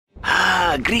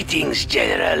Greetings,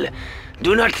 General.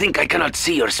 Do not think I cannot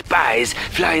see your spies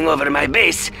flying over my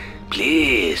base.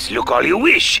 Please, look all you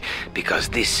wish, because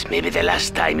this may be the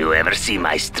last time you ever see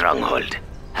my stronghold.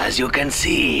 As you can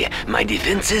see, my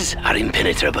defenses are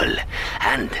impenetrable,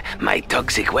 and my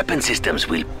toxic weapon systems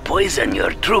will poison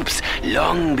your troops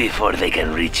long before they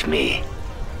can reach me.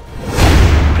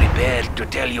 Prepare to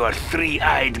tell your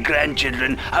three-eyed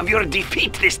grandchildren of your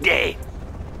defeat this day.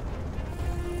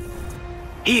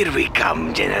 Here we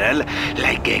come, General,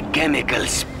 like a chemical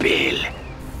spill.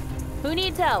 Who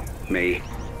needs help? Me.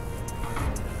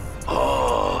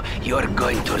 Oh, you're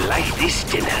going to like this,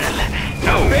 General.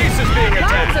 No! Base is being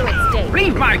attacked! Also at stake.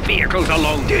 Leave my vehicles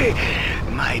alone!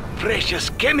 My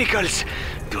precious chemicals!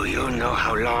 Do you know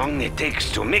how long it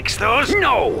takes to mix those?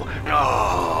 No!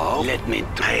 Oh, let me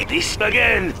try this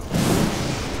again.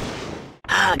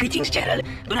 Greetings, General.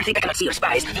 Do not think I cannot see your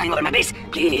spies flying over my base.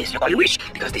 Please, look all you wish,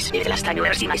 because this is the last time you'll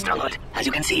ever see my stronghold. As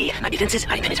you can see, my defenses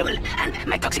are impenetrable, and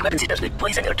my toxic weapon systems will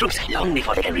poison your troops long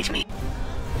before they can reach me.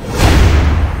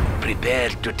 Prepare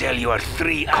to tell your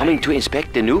three... Coming to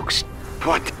inspect the nukes?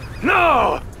 What?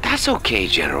 No! That's okay,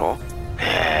 General.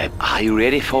 Are you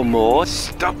ready for more?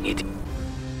 Stop it.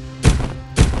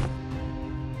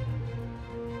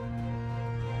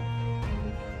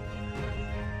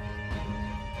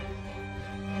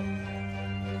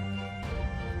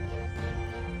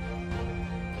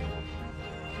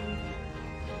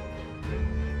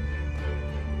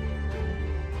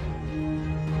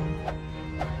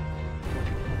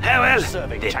 Well,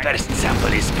 the first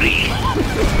sample is free.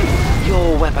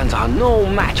 Your weapons are no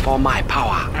match for my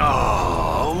power.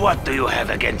 Oh, what do you have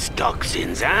against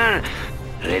toxins, huh?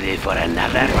 Ready for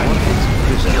another?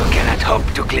 You cannot hope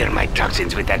to clear my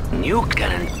toxins with that nuke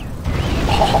cannon.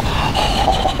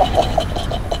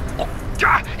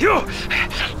 You!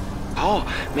 Oh,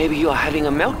 maybe you are having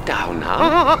a meltdown,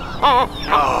 huh?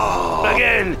 Oh,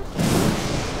 again!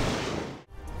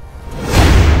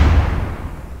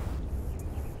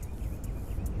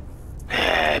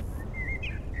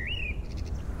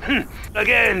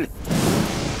 Again!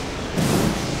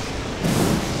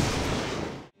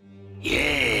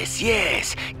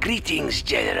 Yes. Greetings,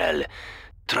 General.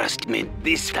 Trust me,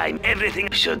 this time everything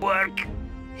should work.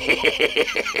 Hey,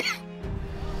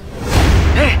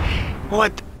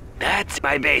 what? That's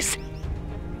my base.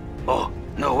 Oh,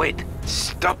 no, wait.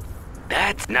 Stop.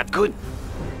 That's not good.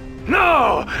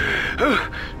 No!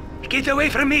 Get away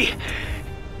from me!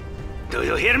 Do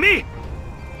you hear me?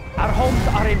 Our homes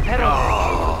are in peril.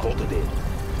 Oh.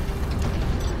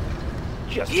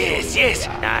 Yes,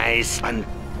 nice one.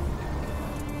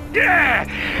 Yeah!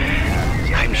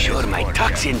 I'm sure my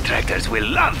toxin tractors will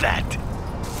love that.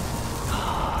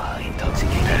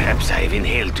 Intoxicating. Perhaps I've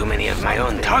inhaled too many of my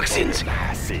own toxins.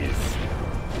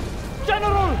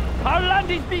 General! Our land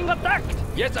is being attacked!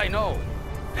 Yes, I know.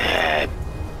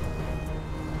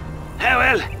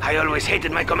 Well, I always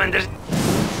hated my commanders.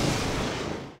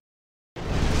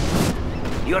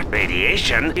 Your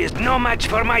radiation is no match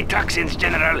for my toxins,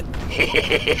 General.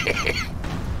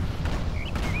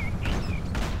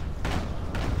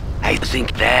 I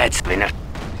think that's enough.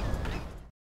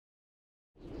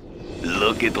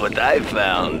 Look at what I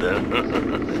found.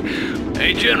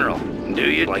 Hey, General, do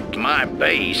you like my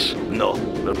base? No,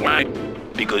 but why?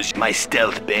 Because my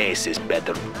stealth base is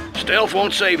better. Stealth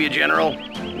won't save you, General.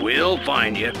 We'll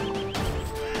find you.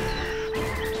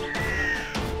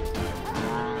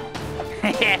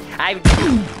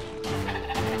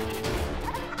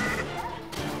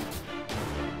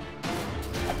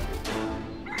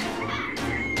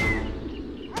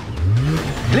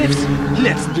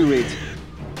 Let's do it.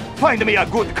 Find me a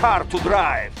good car to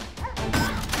drive.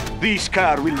 This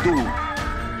car will do.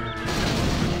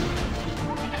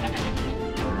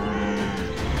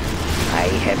 I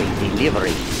have a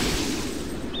delivery.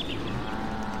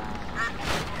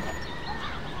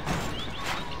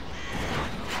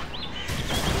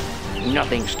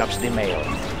 Nothing stops the mail.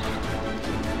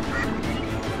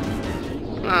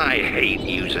 I hate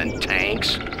using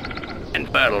tanks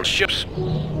and battleships.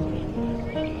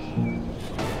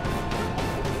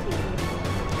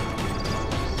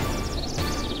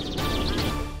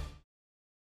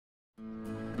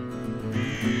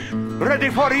 Ready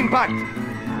for impact.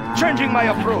 Changing my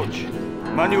approach.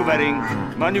 Maneuvering.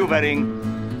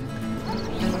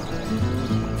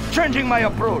 Changing my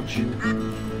approach.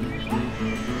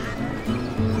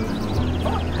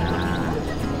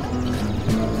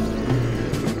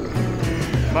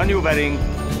 Maneuvering.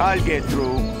 I'll get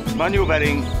through.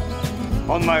 Maneuvering.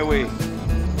 On my way.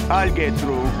 I'll get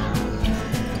through.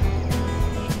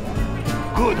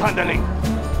 Good handling.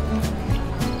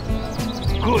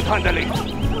 Good handling.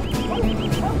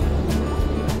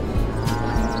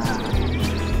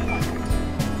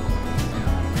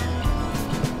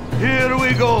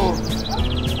 we go.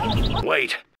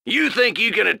 Wait, you think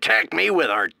you can attack me with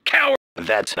our coward?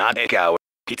 That's not a coward.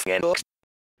 It's an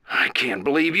I can't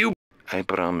believe you. I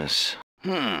promise.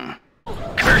 Curse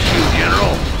you,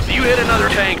 General. If you hit another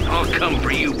tank, I'll come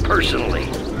for you personally.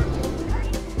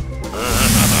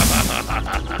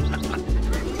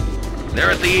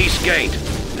 They're at the east gate.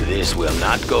 This will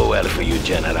not go well for you,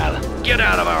 General. Get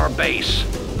out of our base.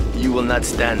 You will not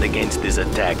stand against this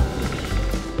attack.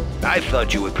 I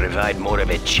thought you would provide more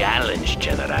of a challenge,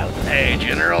 General. Hey,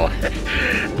 General.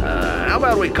 How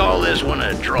about we call this one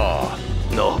a draw?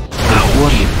 No. I'll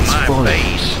keep my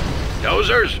base.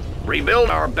 Dozers,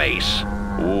 rebuild our base.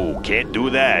 Ooh, can't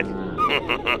do that.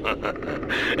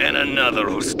 And another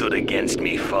who stood against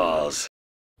me falls.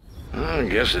 I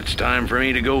guess it's time for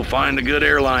me to go find a good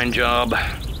airline job.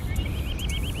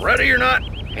 Ready or not,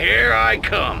 here I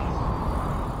come.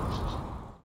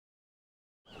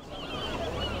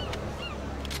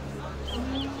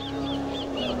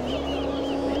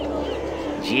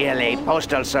 GLA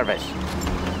Postal Service.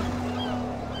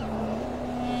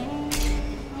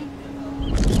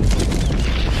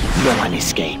 No one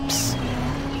escapes.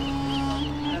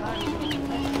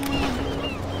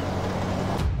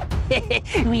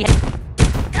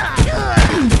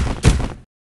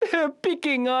 They're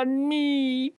picking on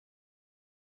me.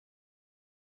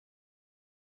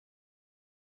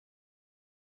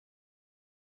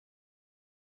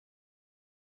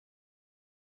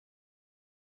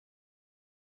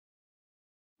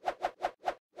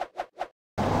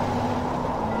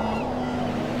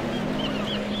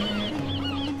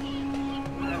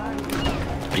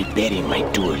 Preparing my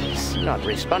tools. Not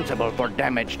responsible for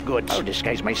damaged goods. I'll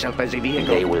disguise myself as a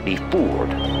vehicle. They will be fooled.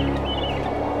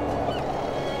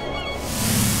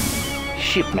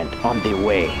 Shipment on the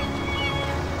way.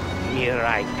 Here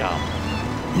I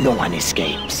come. No one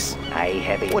escapes. I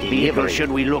have a What vehicle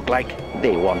should we look like?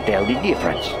 They won't tell the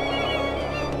difference.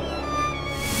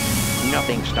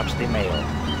 Nothing stops the mail.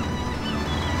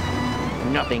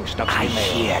 Nothing stops the mail. I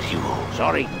hear you.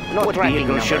 Sorry, no what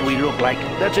vehicle should we look like?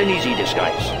 That's an easy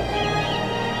disguise.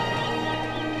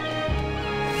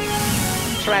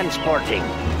 Transporting.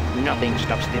 Nothing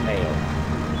stops the mail.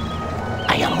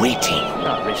 I am waiting.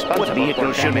 Not responsible. What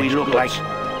vehicle should we look like?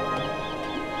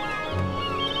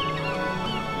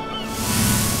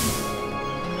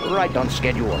 Right on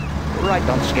schedule. Right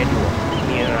on schedule.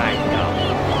 Here I come.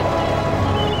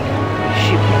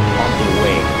 Shipment on the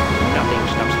way. Nothing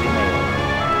stops the mail.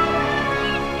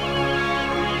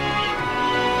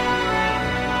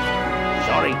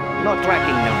 Sorry, no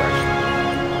tracking numbers.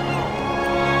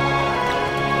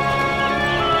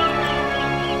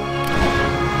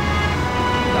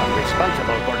 Not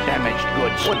responsible for damaged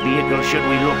goods. What vehicle should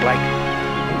we look like?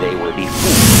 They will be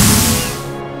fooled.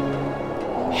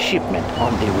 Shipment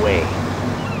on the way.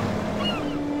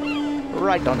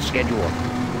 Right on schedule.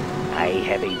 I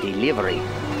have a delivery.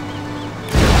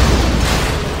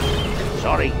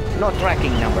 Sorry, no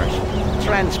tracking numbers.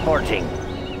 Transporting.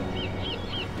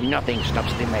 Nothing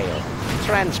stops the mail.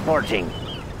 Transporting.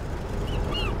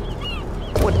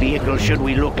 What vehicle should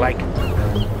we look like?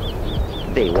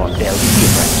 They won't tell the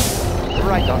difference.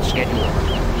 Right on schedule.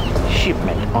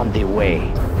 Shipment on the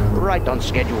way. Right on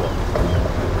schedule.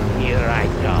 Here I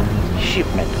come.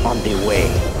 Shipment on the way.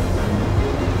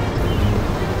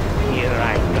 Here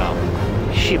I come.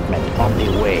 Shipment on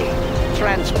the way.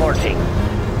 Transporting.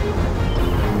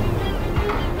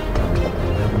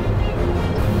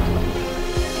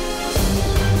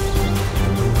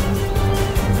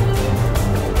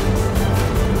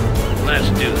 Let's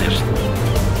do this.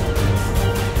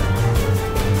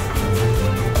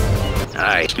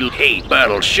 I hate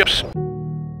battleships.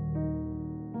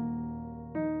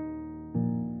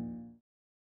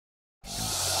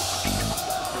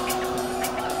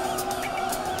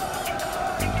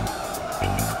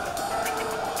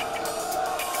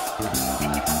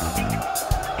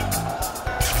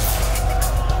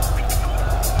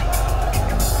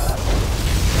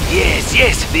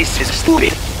 Yes, this is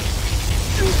stupid.